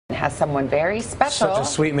has someone very special. Such a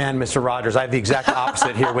sweet man, Mr. Rogers. I have the exact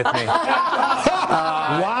opposite here with me.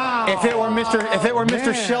 Wow. If it were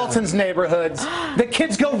Mr. Shelton's neighborhoods, the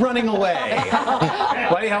kids go running away.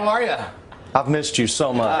 Buddy, how are you? I've missed you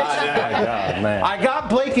so much. Oh, God, man. I got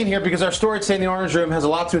Blake in here because our story today in the Orange Room has a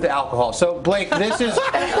lot to do with alcohol. So, Blake, this is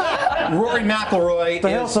Rory McIlroy. What the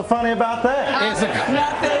hell's so funny about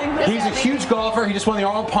that? He's a huge golfer. He just won the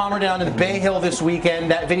Arnold Palmer down in the Bay Hill this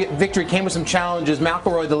weekend. That victory came with some challenges.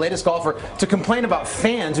 McIlroy, the latest golfer, to complain about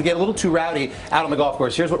fans who get a little too rowdy out on the golf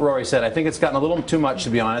course. Here's what Rory said. I think it's gotten a little too much, to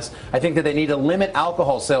be honest. I think that they need to limit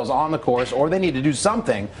alcohol sales on the course, or they need to do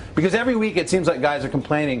something, because every week it seems like guys are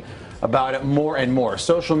complaining about it more and more.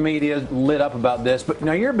 Social media lit up about this, but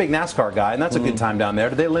now you're a big NASCAR guy, and that's a good time down there.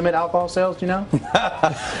 Do they limit alcohol sales? Do you know?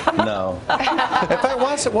 No. In fact,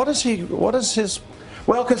 what is his?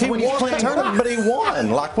 Well, because he when he's playing tournament, but he won.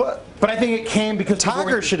 Like what? But I think it came because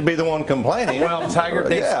Tiger should be the one complaining. Well, Tiger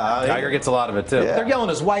gets a lot of it too. Yeah. They're yelling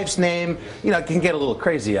his wife's name. You know, it can get a little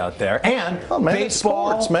crazy out there. And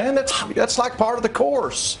baseball, sports, man, that's like part of the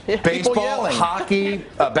course. Baseball, hockey,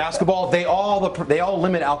 basketball, they all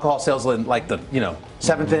limit alcohol sales in like the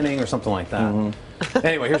 7th inning or something like that. Mm-hmm.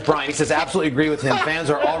 Anyway, here's Brian. He says, absolutely agree with him.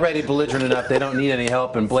 Fans are already belligerent enough. They don't need any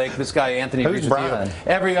help. And Blake, this guy, Anthony, agrees with you.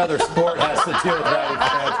 Every other sport has to deal with rowdy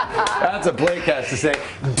fans. That's what Blake has to say.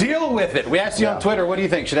 Deal with it. We asked you on Twitter, what do you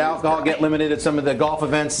think? Should alcohol get limited at some of the golf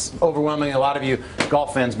events? Overwhelmingly, a lot of you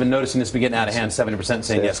golf fans have been noticing this be getting out of hand. 70%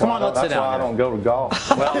 saying yes. Come on, let's sit down. That's why I don't go to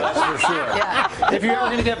golf. Well, that's for sure. Yeah. If you're ever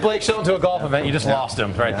going to get Blake Shelton to a golf event, you just lost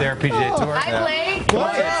him right there, PGA Tour. Hi, Blake. Come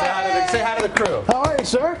on, say hi to the crew. How are you,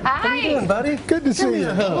 sir? Hi. How you doing, buddy? Good to see you.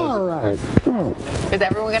 All right. Is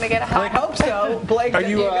everyone going to get a hug? I hope so. Blake,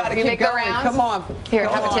 you got to keep going. Come on. Here,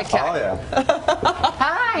 have a Tic Tac. Oh, yeah.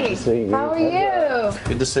 Hi. How are you?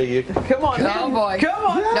 Good to see you. Come on. Oh, boy. Come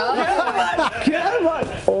on. No. Come on.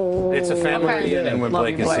 It's a family reunion when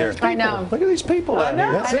Blake is here. I know. Look at these people out here.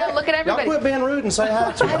 I know. Look at everybody. Y'all quit being rude and say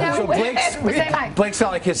hi to I know. Blake's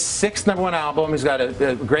got like his 6th #1 album. He's got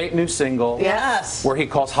a great new single. Yes. Where he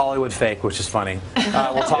calls Hollywood fake, which is funny.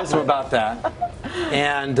 We'll talk to him about that.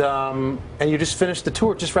 And you just finished the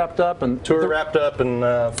tour, just wrapped up. And tour wrapped up in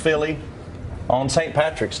Philly on St.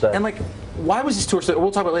 Patrick's Day. And like, why was this tour so, we'll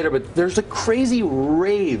talk about it later, but there's a crazy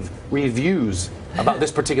rave reviews about this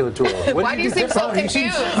particular tour. Why do you seem so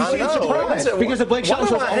confused? I know. Because the Blake Shelton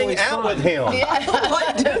show hang out with him.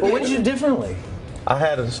 Yeah. Well, what did you do differently? I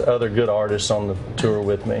had other good artists on the tour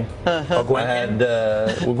with me. Gwen? I had,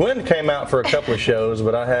 Gwen came out for a couple of shows,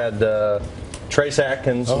 but I had Trace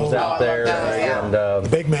Atkins was out there, and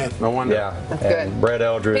big man. No wonder. Yeah, and Brett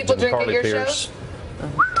Eldridge and Carly Pierce.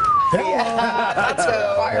 They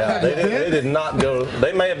did not go.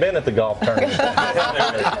 They may have been at the golf tournament.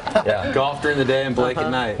 Golf during the day and Blake at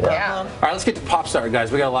night. Yeah. All right, let's get to Pop Star,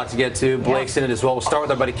 guys. We got a lot to get to. Blake's in it as well. We'll start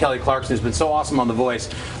with our buddy Kelly Clarkson, who's been so awesome on The Voice.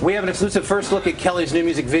 We have an exclusive first look at Kelly's new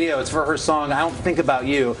music video. It's for her song, I Don't Think About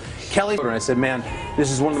You. Kelly, and I said, man, this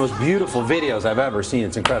is one of the most beautiful videos I've ever seen.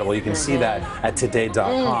 It's incredible. You can see that at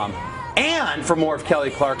today.com. And for more of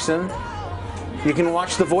Kelly Clarkson, you can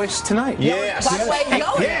watch The Voice tonight. Yes. By the way,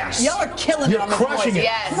 y'all are killing it on The Voice. Crushing it.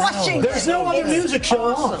 Yes. Crushing There's no other music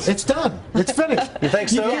show on. It's done. It's finished. You think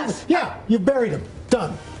so? Yes. Yeah, you've buried him.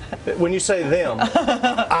 Done. When you say them,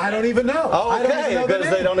 I don't even know. oh, okay, because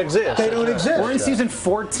they don't exist. They don't exist. We're in season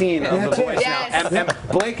 14 of The Voice now. And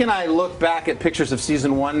Blake and I look back at pictures of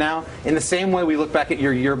season 1 now in the same way we look back at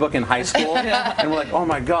your yearbook in high school. And we're like, oh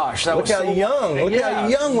my gosh, that Look was how so young. Look how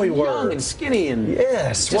young we were. Young and skinny and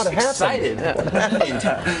yes, what excited.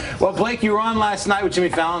 Well, Blake, you were on last night with Jimmy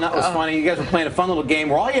Fallon. That was funny. You guys were playing a fun little game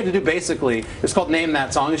where all you had to do basically is called Name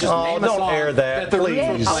That Song. It's just name a song don't air that, the please.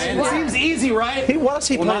 Roots were playing. It seems easy, right? Why does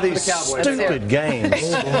he play not for these the Cowboys. stupid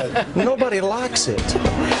games? Nobody likes it.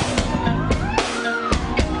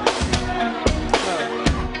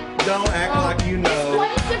 Don't act like you know. You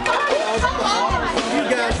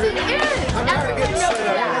guys are. I'm trying to get set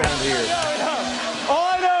up around here. All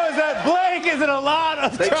I know is that Blake is in a lot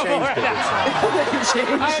of trouble right now.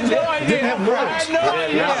 I had no idea.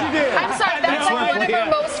 I'm sorry, that's like one of her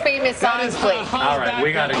most famous songs, Blake. All right,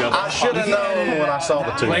 we got to go. I should have known when I saw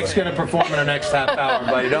the two. Blake's going to perform in our next half hour,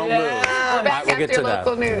 buddy. Don't move. We're back We'll get after to that.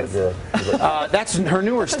 local news. That's her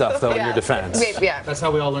newer stuff, though, in your defense. Yeah. That's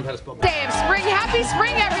how we all learned how to spell. Day of spring. Happy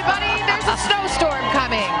spring, everybody. There's a snowstorm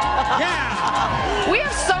coming. Yeah. We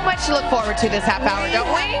have so much to look forward to this half hour,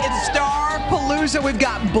 don't we? It's Star Palooza, we've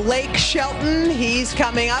got Blake Shelton. He's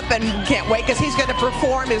coming up and can't wait because he's going to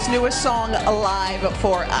perform his newest song live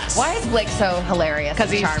for us. Why is Blake so hilarious and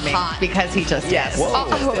he's charming? hot. Because he just Yes. is. Whoa,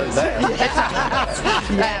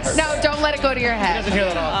 Yes. No, don't let it go to your head. doesn't hear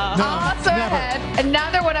that often. Also ahead,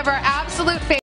 another one of our absolute